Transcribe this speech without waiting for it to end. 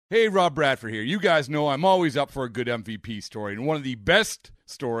Hey, Rob Bradford here. You guys know I'm always up for a good MVP story, and one of the best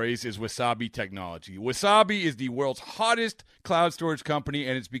stories is Wasabi Technology. Wasabi is the world's hottest cloud storage company,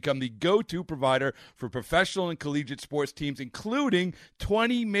 and it's become the go-to provider for professional and collegiate sports teams, including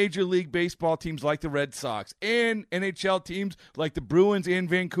 20 Major League Baseball teams like the Red Sox and NHL teams like the Bruins and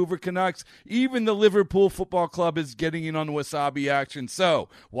Vancouver Canucks. Even the Liverpool Football Club is getting in on the Wasabi action. So,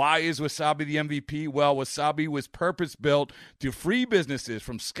 why is Wasabi the MVP? Well, Wasabi was purpose-built to free businesses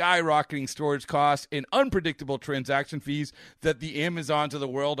from skyrocketing storage costs and unpredictable transaction fees that the Amazons of the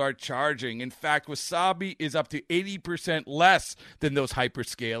world are charging. In fact, Wasabi is up to 80% less than those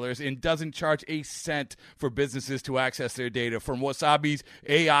hyperscalers and doesn't charge a cent for businesses to access their data. From Wasabi's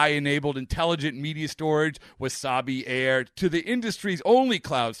AI-enabled intelligent media storage, Wasabi Air, to the industry's only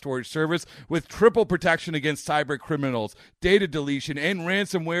cloud storage service with triple protection against cyber criminals, data deletion, and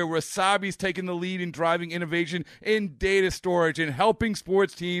ransomware, Wasabi's taken the lead in driving innovation in data storage and helping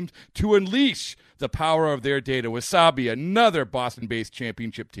sports teams to unleash the power of their data. Wasabi, another Boston-based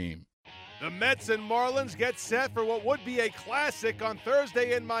championship team. The Mets and Marlins get set for what would be a classic on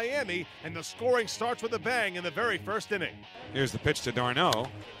Thursday in Miami, and the scoring starts with a bang in the very first inning. Here's the pitch to d'Arnaud.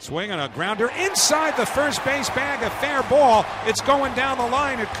 Swing on a grounder inside the first base bag, a fair ball. It's going down the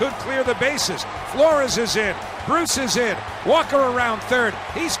line. It could clear the bases. Flores is in. Bruce is in. Walker around third.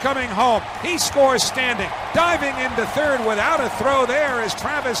 He's coming home. He scores standing. Diving into third without a throw there is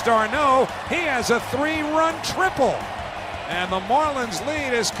Travis d'Arnaud. He has a 3-run triple. And the Marlins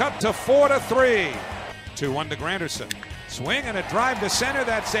lead is cut to 4-3. 2-1 to Granderson. Swing and a drive to center.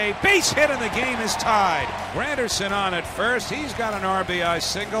 That's a base hit, and the game is tied. Granderson on at first. He's got an RBI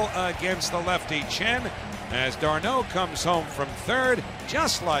single against the lefty Chen as d'Arnaud comes home from third.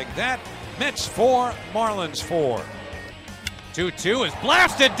 Just like that, Mets 4, Marlins 4. 2-2 is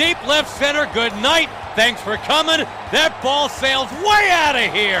blasted deep left center. Good night. Thanks for coming. That ball sails way out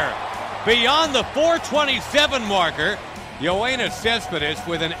of here. Beyond the 427 marker, Yoenis Cespedes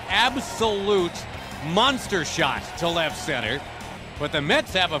with an absolute monster shot to left center. But the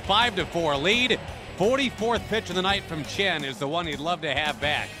Mets have a 5-4 lead. 44th pitch of the night from Chen is the one he'd love to have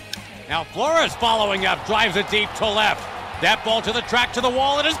back. Now Flores following up, drives it deep to left. That ball to the track, to the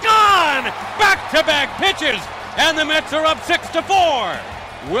wall, it is gone! Back-to-back pitches, and the Mets are up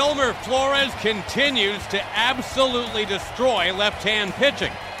 6-4. Wilmer Flores continues to absolutely destroy left-hand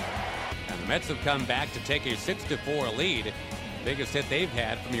pitching. The Mets have come back to take a 6-4 lead. Biggest hit they've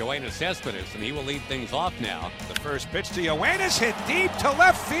had from Yoenis Cespedes, and he will lead things off now. The first pitch to Yoenis, hit deep to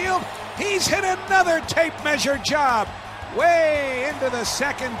left field. He's hit another tape measure job. Way into the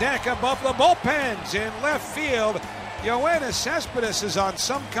second deck above the bullpens in left field. Yoenis Cespedes is on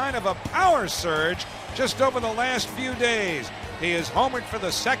some kind of a power surge just over the last few days. He is homered for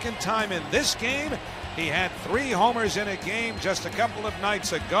the second time in this game. He had 3 homers in a game just a couple of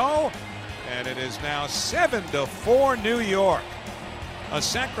nights ago. And it is now 7-4 New York. A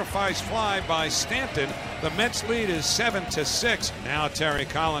sacrifice fly by Stanton. The Mets lead is 7-6. Now Terry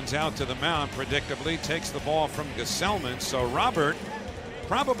Collins out to the mound, predictably takes the ball from Gesellman. So Robert,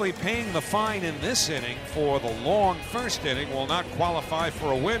 probably paying the fine in this inning for the long first inning, will not qualify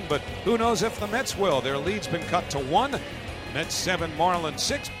for a win, but who knows if the Mets will. Their lead's been cut to 1. Mets 7, Marlins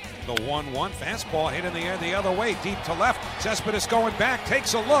 6. The 1-1 fastball hit in the air the other way, deep to left. Cespedes going back,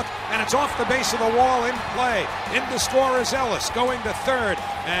 takes a look, and it's off the base of the wall in play. In to score is Ellis, going to third,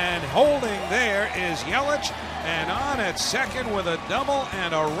 and holding there is Yelich. And on at second with a double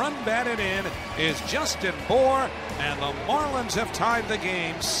and a run batted in is Justin Bour, and the Marlins have tied the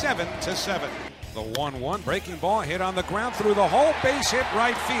game 7-7. The 1-1 breaking ball hit on the ground through the hole, base hit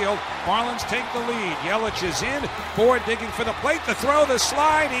right field. Marlins take the lead. Yelich is in. Bour digging for the plate. The throw, the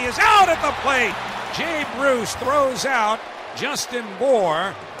slide. He is out at the plate. Jay Bruce throws out Justin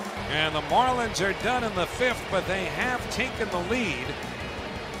Bour. And the Marlins are done in the 5th, but they have taken the lead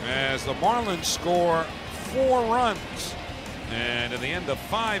as the Marlins score 4 runs. And at the end of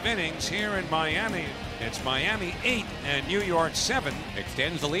 5 innings here in Miami, it's Miami 8 and New York 7.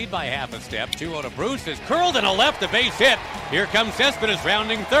 Extends the lead by half a step. 2-0 to Bruce is curled and a left, a base hit. Here comes Cespedes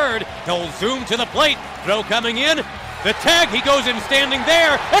rounding third. He'll zoom to the plate. Throw coming in. The tag, he goes in standing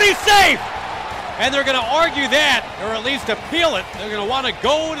there, and he's safe! And they're going to argue that, or at least appeal it. They're going to want to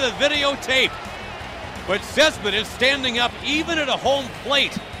go to the videotape. But Cespedes standing up even at a home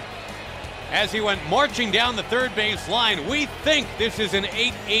plate as he went marching down the third base line. We think this is an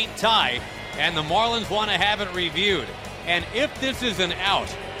 8-8 tie, and the Marlins want to have it reviewed. And if this is an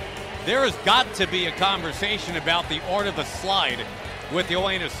out, there has got to be a conversation about the art of the slide with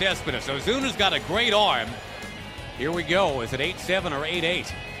Yoenis Cespedes. Ozuna's got a great arm. Here we go. Is it 8-7 or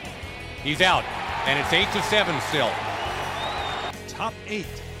 8-8? He's out, and it's 8-7 still. Top 8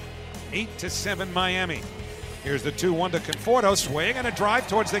 8-7 Miami. Here's the 2-1 to Conforto, swing and a drive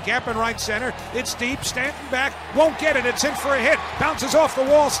towards the gap in right center. It's deep, Stanton back, won't get it, it's in for a hit. Bounces off the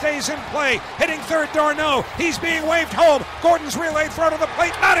wall, stays in play. Hitting third, d'Arnaud. He's being waved home. Gordon's relay throw to the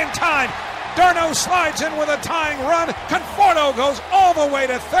plate, not in time. d'Arnaud slides in with a tying run. Conforto goes all the way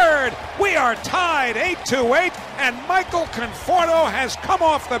to third. We are tied 8-8, and Michael Conforto has come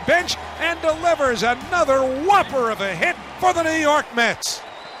off the bench and delivers another whopper of a hit for the New York Mets.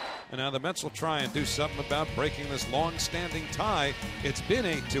 And now the Mets will try and do something about breaking this long-standing tie. It's been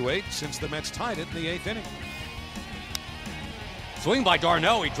 8-8 since the Mets tied it in the 8th inning. Swing by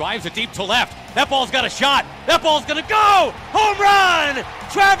d'Arnaud. He drives it deep to left. That ball's got a shot. That ball's going to go. Home run!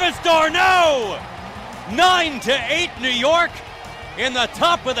 Travis d'Arnaud! 9-8 New York in the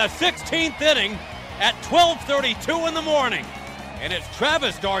top of the 16th inning at 12:32 in the morning. And it's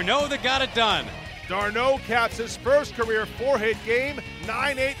Travis d'Arnaud that got it done. d'Arnaud caps his first career 4-hit game.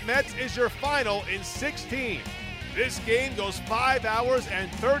 9-8 Mets is your final in 16. This game goes 5 hours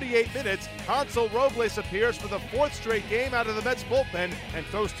and 38 minutes. Hansel Robles appears for the 4th straight game out of the Mets bullpen and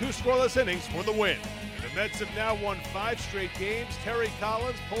throws 2 scoreless innings for the win. The Mets have now won 5 straight games. Terry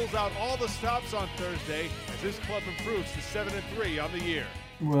Collins pulls out all the stops on Thursday as his club improves to 7-3 on the year.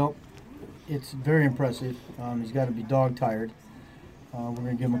 Well, it's very impressive. He's got to be dog tired. We're going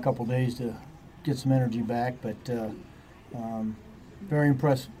to give him a couple days to get some energy back, but very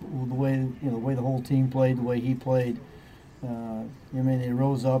impressed with the way the whole team played, the way he played. They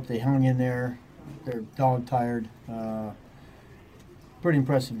rose up, they hung in there. They're dog tired. Pretty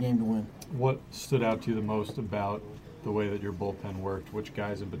impressive game to win. What stood out to you the most about the way that your bullpen worked? Which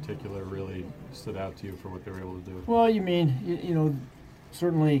guys in particular really stood out to you for what they were able to do? Well,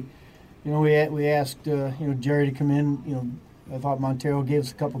 certainly, we asked Jerry to come in. I thought Montero gave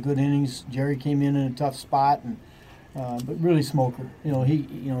us a couple good innings. Jerry came in a tough spot, and but really smoker.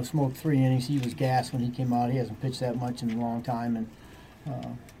 He smoked 3 innings. He was gassed when he came out. He hasn't pitched that much in a long time, and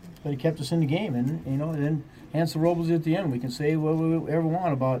but he kept us in the game. And and then Hansel Robles at the end. We can say what we ever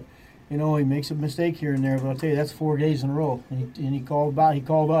want about. He makes a mistake here and there, but I'll tell you that's 4 days in a row. And he called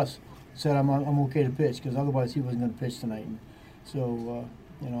us, said I'm okay to pitch because otherwise he wasn't going to pitch tonight. And so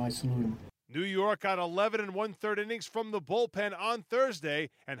I salute him. New York got 11 1/3 innings from the bullpen on Thursday,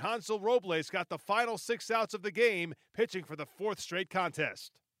 and Hansel Robles got the final 6 outs of the game, pitching for the 4th straight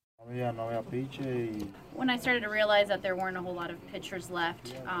contest. When I started to realize that there weren't a whole lot of pitchers left,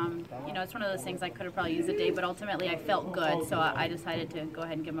 it's one of those things I could have probably used a day, but ultimately I felt good, so I decided to go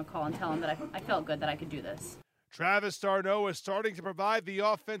ahead and give him a call and tell him that I felt good that I could do this. Travis d'Arnaud is starting to provide the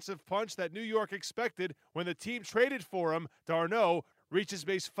offensive punch that New York expected when the team traded for him. D'Arnaud reaches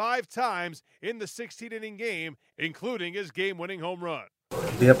base 5 times in the 16-inning game, including his game-winning home run.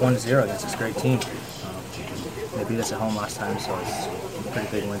 Be up 1-0 against this great team. They beat us at home last time, so it's a pretty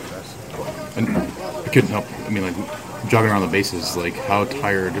big win for us. And I couldn't help, jogging around the bases, how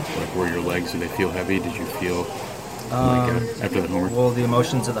tired were your legs? Did they feel heavy? Did you feel after the homer? Well, the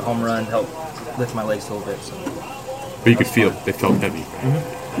emotions of the home run helped lift my legs a little bit. So. But you could feel they felt heavy.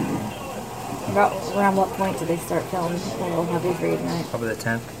 Mm-hmm. Around what point did they start feeling a little heavy for you tonight? Probably the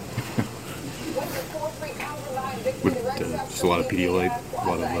 10th. With just a lot of Pedialyte, a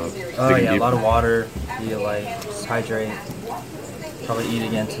lot of a lot of water, Pedialyte, just hydrate. Probably eat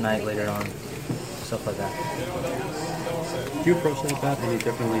again tonight later on, stuff like that. Do you approach that bat any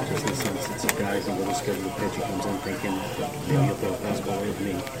differently, just in the sense that a guy's a little scared of the pitcher comes in thinking maybe you'll throw a fastball away with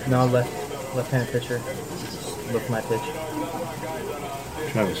me? No, left-handed pitcher. Just look for my pitch.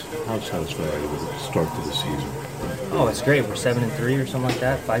 Travis, how satisfied are you with the start to the season? Oh, it's great. We're 7-3 or something like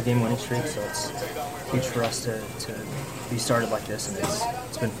that, 5-game winning streak, so it's huge for us to be started like this, and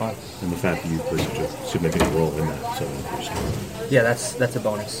it's been fun. And the fact that you played such a significant role in that 7-3. Yeah, that's a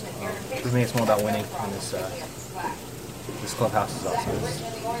bonus. For me, it's more about winning, and this clubhouse is awesome.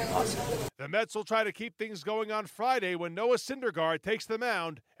 It's awesome. The Mets will try to keep things going on Friday when Noah Syndergaard takes the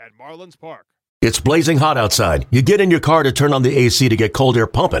mound at Marlins Park. It's blazing hot outside. You get in your car to turn on the AC to get cold air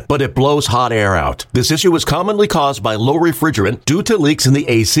pumping, but it blows hot air out. This issue is commonly caused by low refrigerant due to leaks in the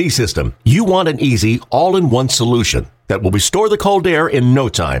AC system. You want an easy, all-in-one solution that will restore the cold air in no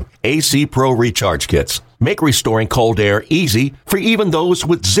time. AC Pro Recharge Kits make restoring cold air easy for even those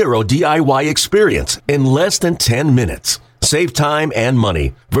with zero DIY experience in less than 10 minutes. Save time and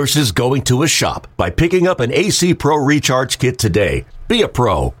money versus going to a shop by picking up an AC Pro Recharge Kit today. Be a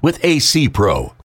pro with AC Pro.